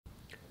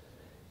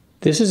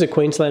This is a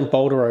Queensland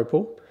boulder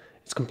opal.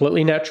 It's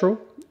completely natural,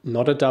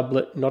 not a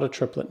doublet, not a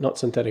triplet, not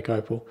synthetic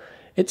opal.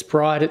 It's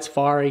bright, it's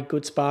fiery,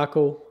 good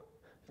sparkle.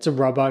 It's a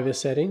rub over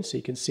setting, so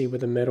you can see where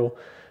the metal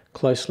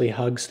closely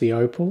hugs the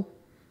opal.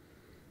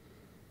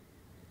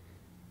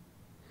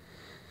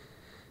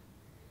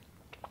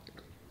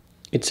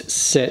 It's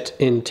set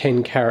in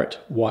 10 carat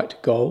white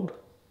gold.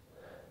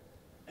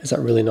 Has that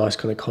really nice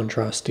kind of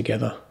contrast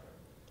together.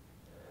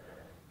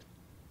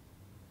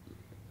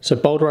 So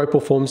boulder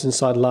opal forms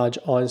inside large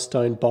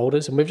ironstone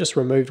boulders, and we've just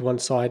removed one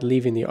side,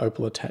 leaving the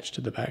opal attached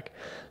to the back.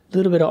 A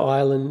little bit of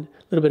island,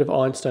 a little bit of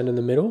ironstone in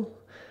the middle,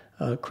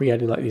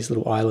 creating like these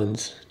little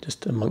islands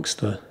just amongst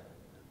the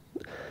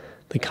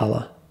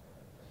colour.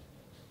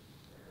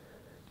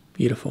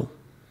 Beautiful.